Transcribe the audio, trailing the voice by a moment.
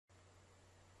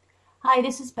Hi,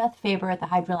 this is Beth Faber at the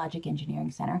Hydrologic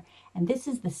Engineering Center, and this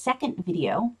is the second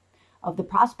video of the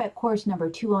Prospect course number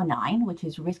 209, which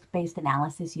is risk-based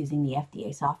analysis using the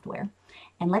FDA software.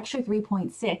 And lecture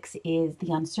 3.6 is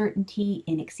the uncertainty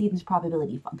in exceedance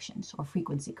probability functions or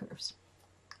frequency curves.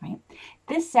 Right?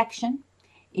 This section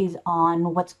is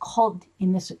on what's called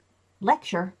in this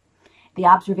lecture the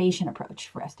observation approach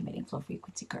for estimating flow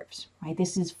frequency curves. Right?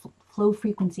 This is flow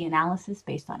frequency analysis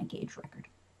based on a gauge record.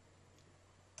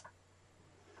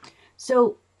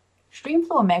 So stream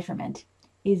flow measurement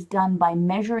is done by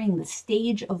measuring the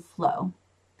stage of flow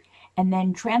and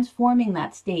then transforming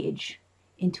that stage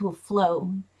into a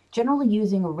flow, generally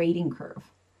using a rating curve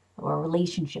or a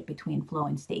relationship between flow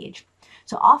and stage.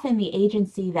 So often the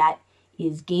agency that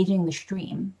is gauging the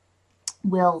stream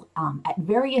will, at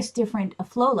various different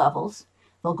flow levels,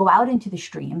 they'll go out into the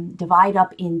stream, divide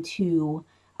up into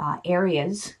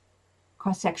areas,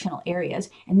 cross-sectional areas,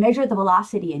 and measure the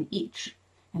velocity in each.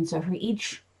 And so for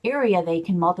each area, they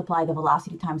can multiply the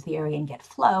velocity times the area and get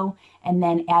flow, and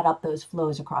then add up those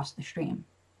flows across the stream,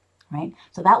 right?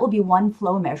 So that will be one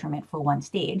flow measurement for one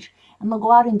stage, and they'll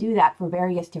go out and do that for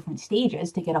various different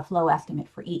stages to get a flow estimate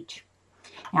for each.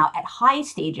 Now, at high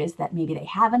stages that maybe they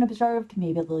haven't observed,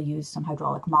 maybe they'll use some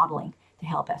hydraulic modeling to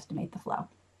help estimate the flow,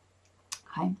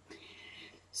 okay?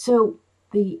 So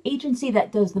the agency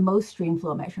that does the most stream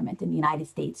flow measurement in the United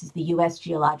States is the U.S.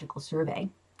 Geological Survey.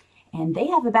 And they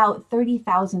have about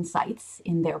 30,000 sites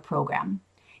in their program.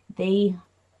 They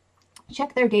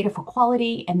check their data for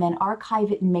quality and then archive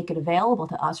it and make it available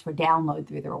to us for download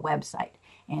through their website.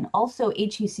 And also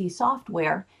HUC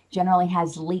software generally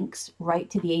has links right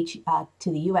to the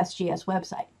USGS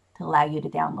website to allow you to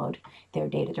download their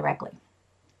data directly.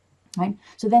 Right?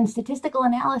 So then statistical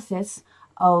analysis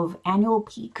of annual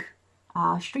peak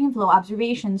stream flow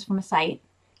observations from a site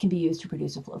can be used to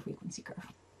produce a flow frequency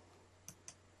curve.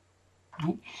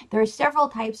 Right? There are several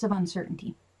types of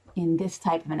uncertainty in this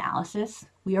type of analysis.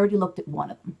 We already looked at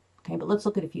one of them, okay, but let's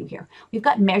look at a few here. We've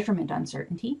got measurement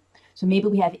uncertainty. So maybe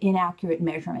we have inaccurate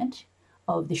measurement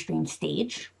of the stream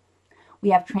stage.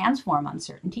 We have transform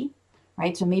uncertainty,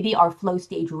 right? So maybe our flow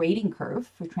stage rating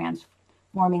curve for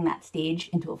transforming that stage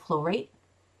into a flow rate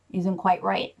isn't quite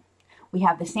right. We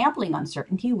have the sampling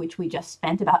uncertainty, which we just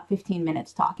spent about 15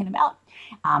 minutes talking about.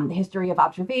 The history of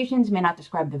observations may not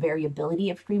describe the variability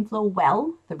of stream flow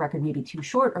well. The record may be too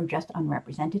short or just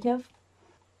unrepresentative.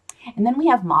 And then we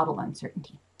have model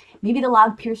uncertainty. Maybe the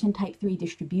log Pearson type 3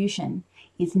 distribution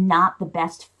is not the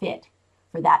best fit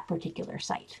for that particular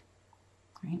site,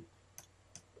 right?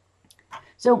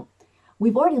 So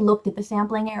we've already looked at the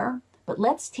sampling error, but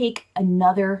let's take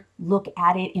another look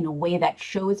at it in a way that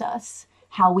shows us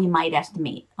how we might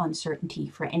estimate uncertainty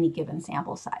for any given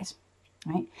sample size,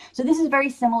 right? So this is very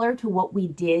similar to what we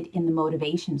did in the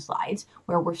motivation slides,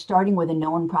 where we're starting with a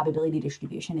known probability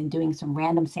distribution and doing some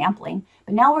random sampling,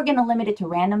 but now we're going to limit it to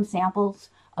random samples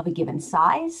of a given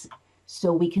size,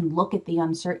 so we can look at the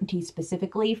uncertainty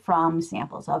specifically from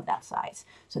samples of that size.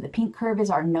 So the pink curve is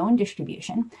our known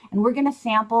distribution, and we're going to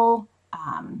sample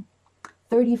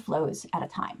 30 flows at a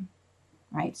time.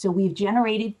 Right? So we've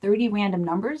generated 30 random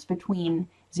numbers between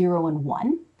 0 and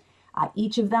 1.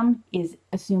 Each of them is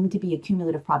assumed to be a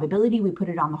cumulative probability. We put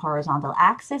it on the horizontal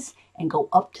axis and go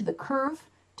up to the curve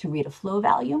to read a flow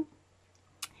value.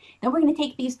 Then we're going to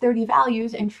take these 30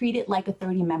 values and treat it like a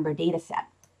 30-member data set.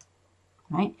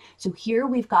 Right? So here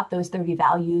we've got those 30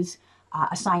 values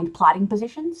assigned plotting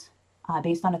positions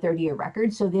based on a 30-year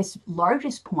record. So this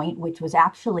largest point, which was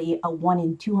actually a 1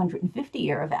 in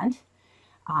 250-year event,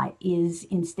 is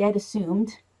instead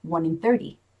assumed 1 in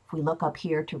 30. If we look up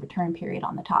here to return period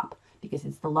on the top, because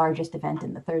it's the largest event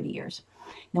in the 30 years.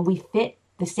 Now we fit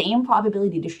the same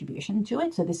probability distribution to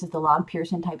it. So this is the log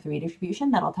Pearson type 3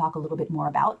 distribution that I'll talk a little bit more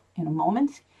about in a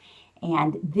moment.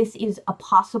 And this is a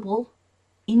possible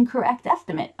incorrect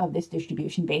estimate of this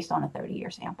distribution based on a 30-year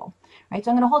sample. Right?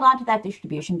 So I'm going to hold on to that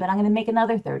distribution, but I'm going to make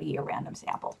another 30-year random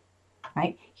sample.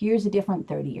 Right? Here's a different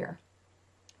 30-year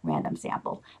random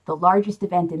sample. The largest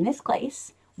event in this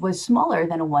case was smaller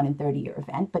than a 1 in 30-year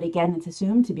event, but again, it's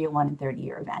assumed to be a 1 in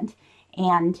 30-year event,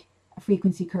 and a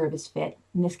frequency curve is fit,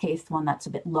 in this case, the one that's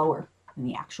a bit lower than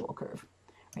the actual curve.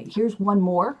 Right, here's one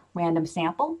more random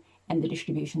sample and the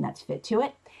distribution that's fit to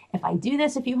it. If I do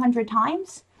this a few hundred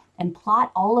times and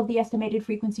plot all of the estimated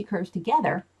frequency curves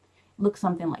together, it looks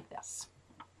something like this.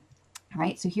 All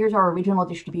right, so here's our original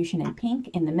distribution in pink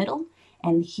in the middle.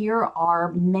 And here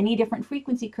are many different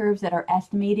frequency curves that are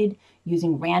estimated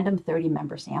using random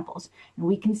 30-member samples. And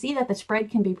we can see that the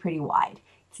spread can be pretty wide.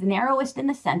 It's the narrowest in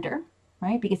the center,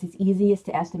 right? Because it's easiest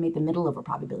to estimate the middle of a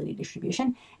probability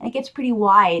distribution. And it gets pretty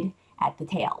wide at the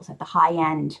tails, at the high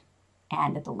end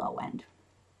and at the low end,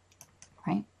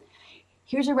 right?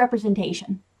 Here's a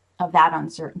representation of that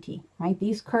uncertainty, right?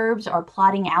 These curves are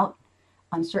plotting out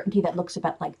uncertainty that looks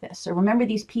about like this. So remember,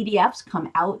 these PDFs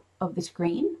come out of the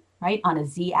screen, right, on a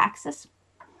z-axis.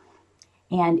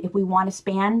 And if we want to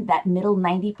span that middle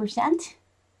 90%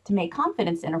 to make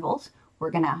confidence intervals,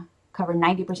 we're going to cover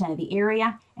 90% of the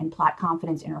area and plot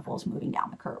confidence intervals moving down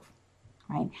the curve,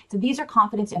 right? So these are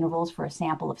confidence intervals for a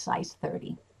sample of size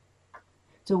 30.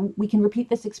 So we can repeat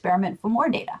this experiment for more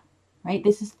data, right?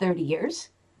 This is 30 years.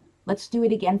 Let's do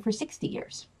it again for 60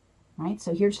 years, right?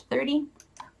 So here's 30.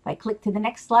 If I click to the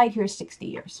next slide, here's 60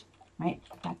 years, right?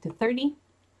 Back to 30,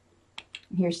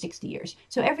 and here's 60 years.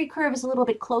 So every curve is a little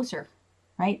bit closer,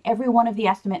 right? Every one of the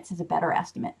estimates is a better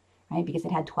estimate, right? Because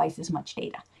it had twice as much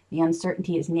data. The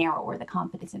uncertainty is narrower. The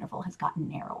confidence interval has gotten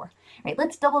narrower, right?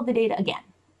 Let's double the data again.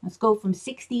 Let's go from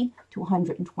 60 to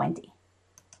 120,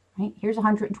 right? Here's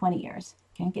 120 years.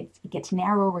 Okay, it gets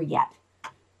narrower yet,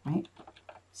 right?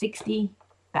 60,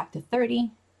 back to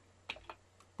 30,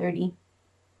 30,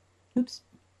 oops,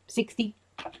 60,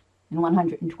 and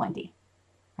 120,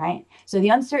 right? So the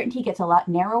uncertainty gets a lot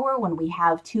narrower when we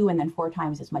have 2 and then 4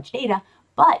 times as much data,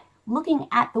 but looking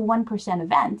at the 1%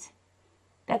 event,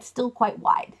 that's still quite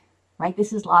wide, right?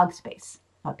 This is log space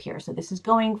up here. So this is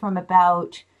going from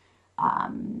about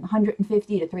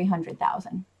 150 to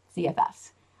 300,000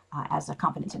 CFS as a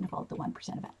confidence interval at the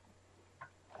 1% event.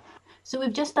 So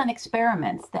we've just done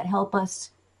experiments that help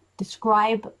us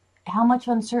describe how much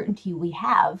uncertainty we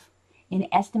have in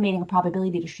estimating a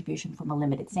probability distribution from a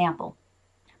limited sample.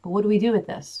 But what do we do with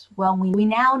this? Well, we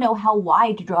now know how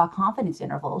wide to draw confidence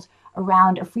intervals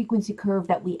around a frequency curve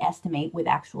that we estimate with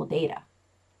actual data,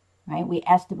 right? We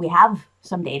have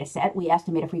some data set, we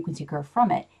estimate a frequency curve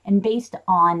from it, and based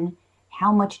on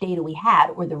how much data we had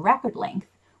or the record length,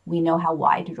 we know how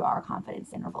wide to draw our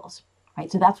confidence intervals,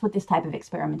 right? So that's what this type of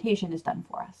experimentation has done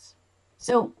for us.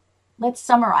 So let's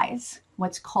summarize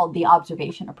what's called the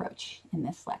observation approach in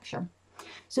this lecture.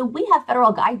 So we have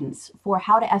federal guidance for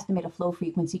how to estimate a flow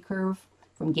frequency curve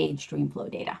from gauge stream flow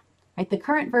data. Right? The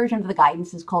current version of the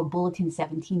guidance is called Bulletin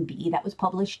 17B. That was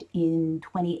published in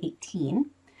 2018.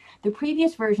 The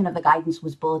previous version of the guidance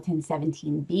was Bulletin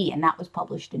 17B, and that was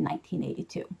published in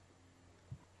 1982.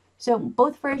 So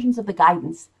both versions of the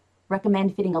guidance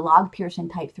recommend fitting a log Pearson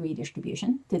type 3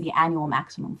 distribution to the annual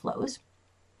maximum flows.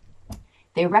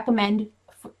 They recommend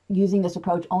using this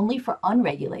approach only for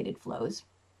unregulated flows.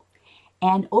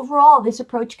 And overall, this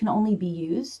approach can only be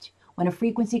used when a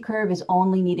frequency curve is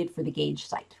only needed for the gauge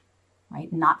site,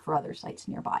 right? Not for other sites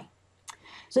nearby.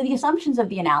 So the assumptions of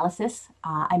the analysis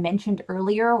I mentioned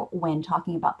earlier when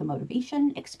talking about the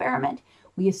motivation experiment,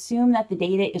 we assume that the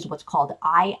data is what's called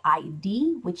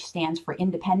IID, which stands for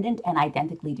independent and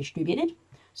identically distributed.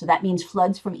 So that means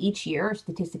floods from each year are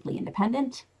statistically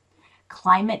independent.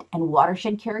 Climate and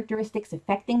watershed characteristics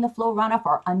affecting the flow runoff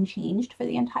are unchanged for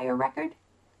the entire record.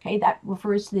 Okay, that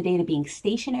refers to the data being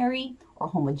stationary or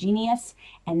homogeneous,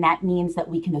 and that means that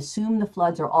we can assume the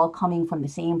floods are all coming from the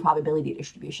same probability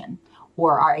distribution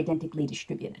or are identically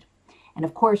distributed. And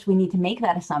of course, we need to make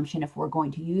that assumption if we're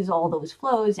going to use all those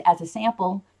flows as a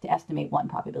sample to estimate one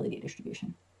probability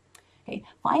distribution. Okay.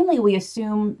 Finally, we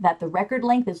assume that the record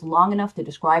length is long enough to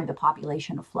describe the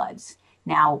population of floods.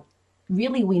 Now,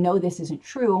 really, we know this isn't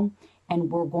true, and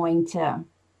we're going to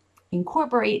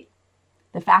incorporate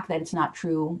the fact that it's not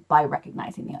true by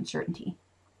recognizing the uncertainty.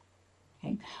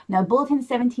 Okay. Now, Bulletin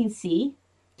 17C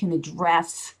can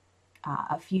address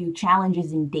a few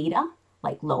challenges in data,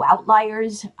 like low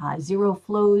outliers, zero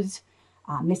flows,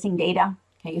 missing data.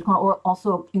 Okay. You can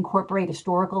also incorporate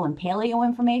historical and paleo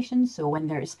information. So when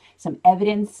there's some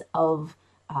evidence of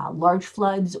large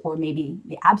floods or maybe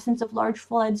the absence of large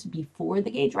floods before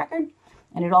the gauge record.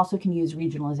 And it also can use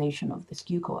regionalization of the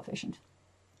skew coefficient.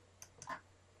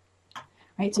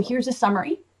 Right, so here's a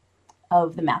summary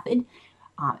of the method.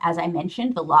 As I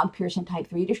mentioned, the log Pearson type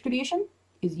 3 distribution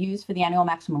is used for the annual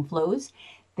maximum flows.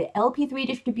 The LP3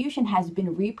 distribution has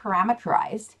been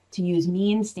reparameterized to use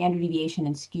mean, standard deviation,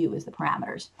 and skew as the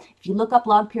parameters. If you look up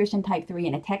log Pearson type 3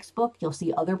 in a textbook, you'll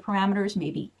see other parameters,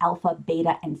 maybe alpha,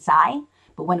 beta, and psi.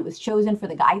 But when it was chosen for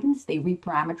the guidance, they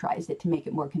reparameterized it to make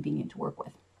it more convenient to work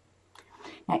with.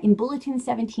 Now, in Bulletin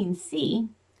 17C,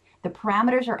 the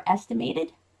parameters are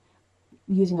estimated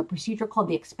using a procedure called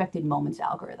the expected moments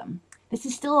algorithm. This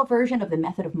is still a version of the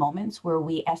method of moments where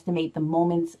we estimate the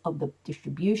moments of the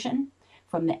distribution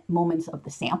from the moments of the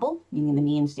sample, meaning the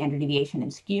mean, standard deviation,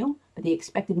 and skew. But the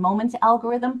expected moments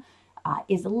algorithm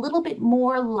is a little bit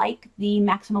more like the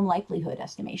maximum likelihood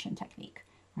estimation technique,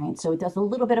 right? So it does a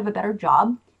little bit of a better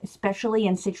job, especially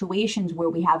in situations where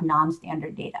we have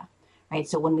non-standard data, right?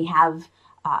 So when we have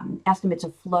estimates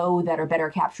of flow that are better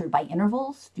captured by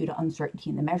intervals due to uncertainty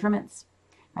in the measurements,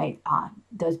 right?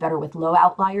 Does better with low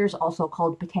outliers, also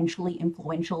called potentially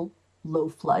influential low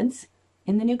floods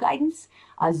in the new guidance.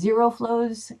 Zero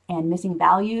flows and missing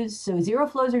values. So zero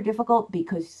flows are difficult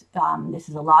because this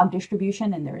is a log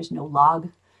distribution and there is no log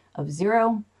of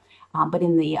zero. But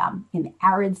in the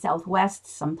arid Southwest,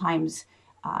 sometimes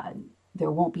there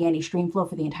won't be any stream flow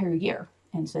for the entire year.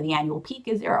 And so the annual peak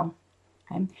is zero.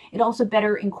 Okay? It also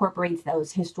better incorporates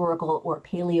those historical or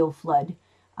paleo flood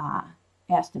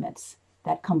estimates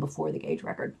that come before the gauge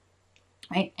record.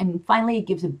 Right? And finally, it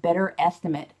gives a better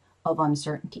estimate of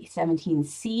uncertainty.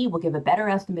 17C will give a better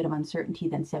estimate of uncertainty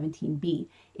than 17B.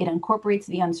 It incorporates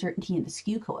the uncertainty in the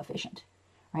skew coefficient,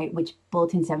 right, which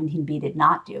Bulletin 17B did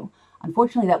not do.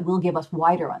 Unfortunately, that will give us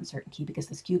wider uncertainty because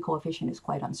the skew coefficient is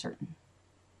quite uncertain.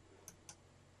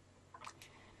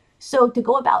 So to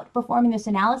go about performing this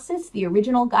analysis, the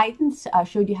original guidance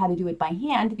showed you how to do it by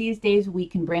hand. These days, we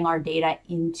can bring our data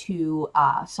into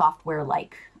software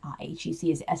like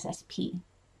HEC's SSP.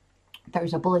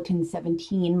 There's a Bulletin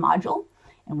 17 module,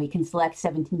 and we can select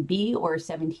 17B or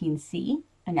 17C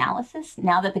analysis.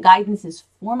 Now that the guidance is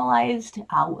formalized,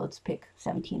 let's pick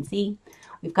 17C.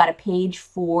 We've got a page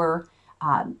for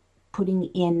putting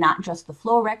in not just the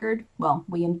flow record. Well,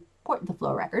 we import the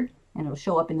flow record, and it'll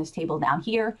show up in this table down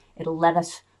here. It'll let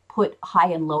us put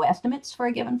high and low estimates for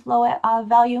a given flow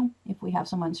value if we have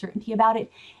some uncertainty about it.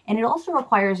 And it also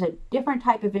requires a different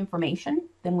type of information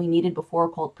than we needed before,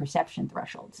 called perception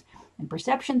thresholds. And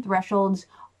perception thresholds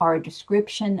are a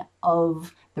description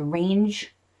of the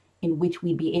range in which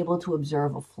we'd be able to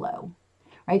observe a flow,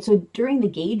 right? So during the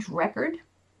gauge record,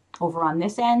 over on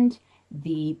this end,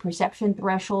 the perception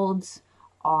thresholds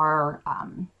are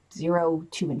 0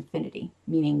 to infinity,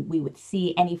 meaning we would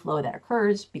see any flow that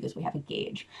occurs because we have a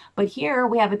gauge. But here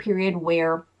we have a period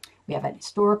where we have a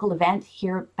historical event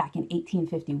here back in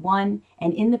 1851,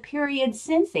 and in the period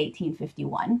since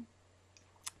 1851,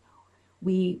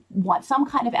 we want some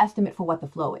kind of estimate for what the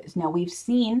flow is. Now, we've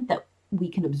seen that we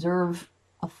can observe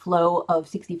a flow of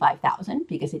 65,000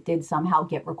 because it did somehow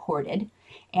get recorded.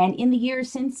 And in the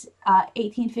years since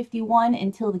 1851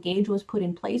 until the gauge was put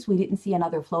in place, we didn't see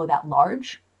another flow that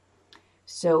large.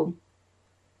 So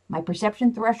my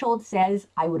perception threshold says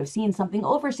I would have seen something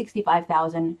over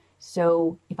 65,000.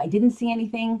 So if I didn't see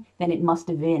anything, then it must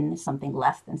have been something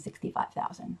less than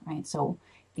 65,000, right? So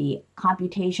the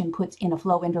computation puts in a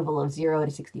flow interval of 0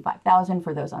 to 65,000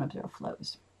 for those unobserved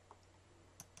flows,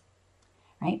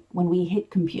 right? When we hit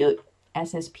compute,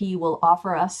 SSP will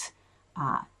offer us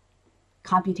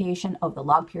computation of the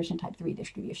log Pearson type 3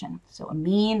 distribution. So a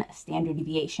mean, a standard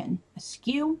deviation, a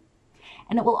skew,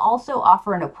 and it will also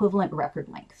offer an equivalent record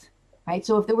length, right?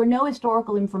 So if there were no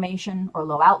historical information or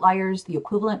low outliers, the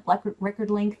equivalent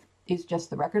record length is just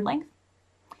the record length.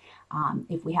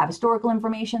 If we have historical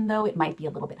information, though, it might be a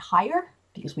little bit higher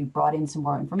because we brought in some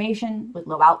more information. With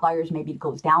low outliers, maybe it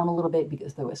goes down a little bit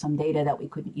because there was some data that we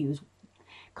couldn't use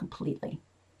completely,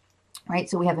 right?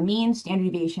 So we have a mean,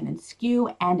 standard deviation, and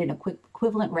skew, and an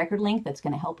equivalent record length that's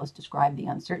going to help us describe the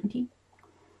uncertainty.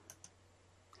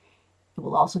 It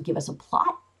will also give us a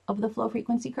plot of the flow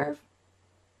frequency curve.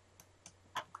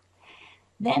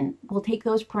 Then we'll take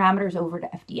those parameters over to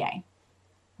FDA,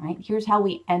 right? Here's how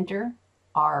we enter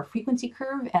our frequency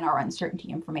curve and our uncertainty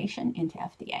information into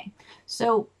FDA.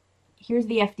 So here's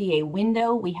the FDA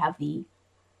window. We have the,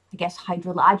 I guess,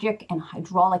 hydrologic and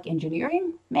hydraulic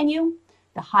engineering menu,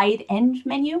 the hide end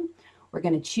menu. We're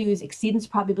going to choose exceedance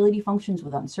probability functions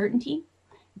with uncertainty.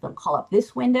 We'll call up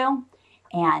this window.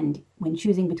 And when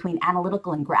choosing between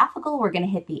analytical and graphical, we're going to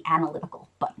hit the analytical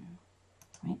button,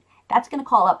 right? That's going to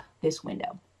call up this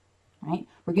window, right?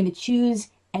 We're going to choose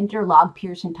enter log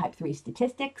Pearson type 3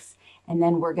 statistics, and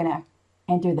then we're going to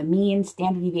enter the mean,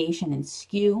 standard deviation, and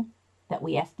skew that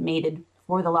we estimated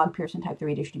for the log Pearson type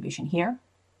 3 distribution here.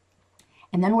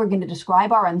 And then we're going to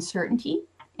describe our uncertainty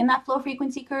in that flow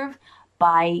frequency curve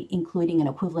by including an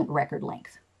equivalent record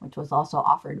length, which was also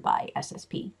offered by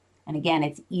SSP. And again,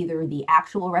 it's either the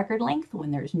actual record length when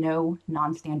there's no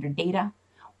non-standard data,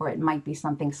 or it might be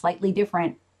something slightly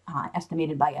different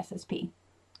estimated by SSP,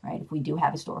 right? If we do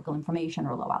have historical information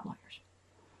or low outliers,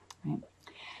 right?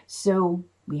 So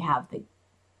we have the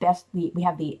we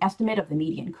have the estimate of the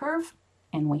median curve,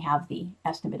 and we have the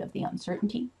estimate of the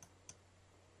uncertainty.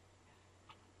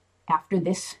 After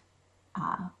this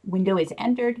window is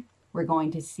entered, we're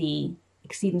going to see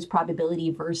exceedance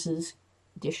probability versus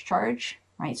discharge,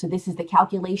 right? So this is the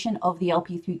calculation of the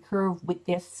LP3 curve with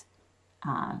this,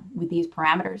 with these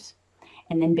parameters.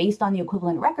 And then based on the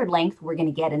equivalent record length, we're going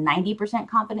to get a 90%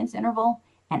 confidence interval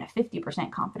and a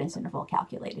 50% confidence interval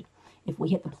calculated. If we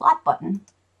hit the plot button,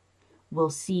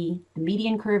 we'll see the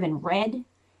median curve in red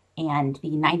and the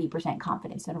 90%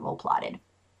 confidence interval plotted.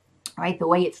 All right, the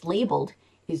way it's labeled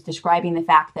is describing the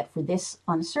fact that for this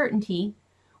uncertainty,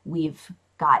 we've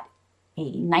got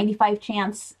a 95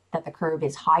 chance that the curve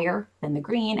is higher than the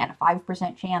green and a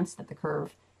 5% chance that the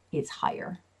curve is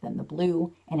higher than the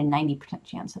blue and a 90%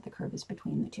 chance that the curve is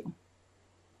between the two.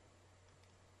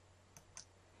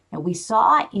 Now we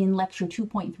saw in lecture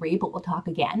 2.3, but we'll talk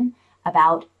again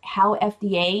about how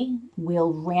FDA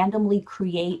will randomly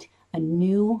create a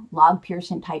new log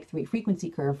Pearson type 3 frequency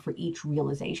curve for each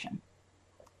realization,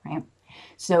 right?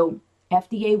 So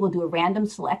FDA will do a random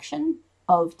selection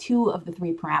of 2 of the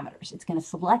 3 parameters. It's going to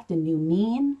select a new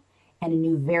mean and a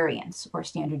new variance or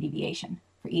standard deviation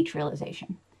for each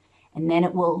realization. And then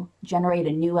it will generate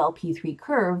a new LP3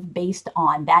 curve based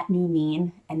on that new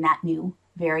mean and that new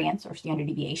variance or standard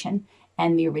deviation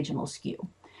and the original skew.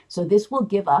 So this will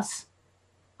give us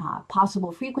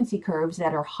possible frequency curves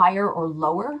that are higher or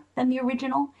lower than the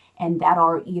original and that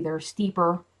are either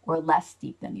steeper or less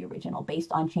steep than the original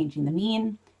based on changing the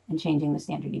mean and changing the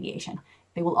standard deviation.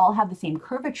 They will all have the same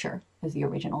curvature as the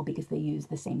original because they use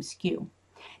the same skew.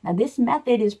 Now this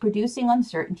method is producing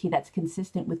uncertainty that's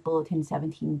consistent with Bulletin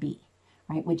 17B,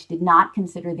 right, which did not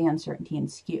consider the uncertainty in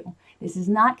skew. This is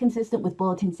not consistent with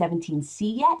Bulletin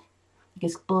 17C yet,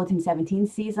 because Bulletin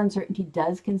 17C's uncertainty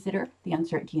does consider the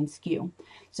uncertainty in skew.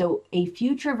 So a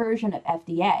future version of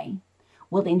FDA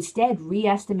will instead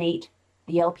re-estimate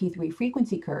the LP3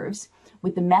 frequency curves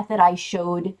with the method I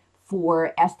showed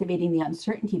for estimating the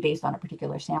uncertainty based on a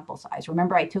particular sample size.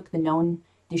 Remember, I took the known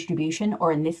distribution,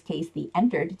 or in this case, the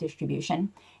entered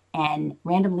distribution, and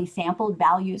randomly sampled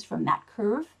values from that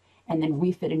curve, and then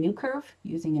refit a new curve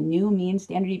using a new mean,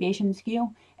 standard deviation, and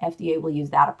skew. FDA will use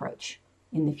that approach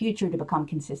in the future to become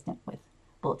consistent with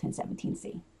Bulletin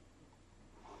 17C.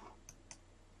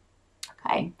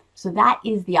 Okay, so that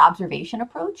is the observation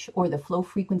approach or the flow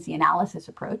frequency analysis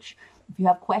approach. If you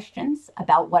have questions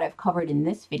about what I've covered in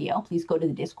this video, please go to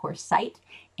the discourse site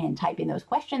and type in those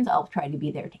questions. I'll try to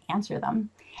be there to answer them.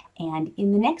 And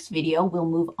in the next video, we'll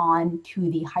move on to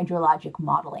the hydrologic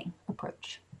modeling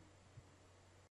approach.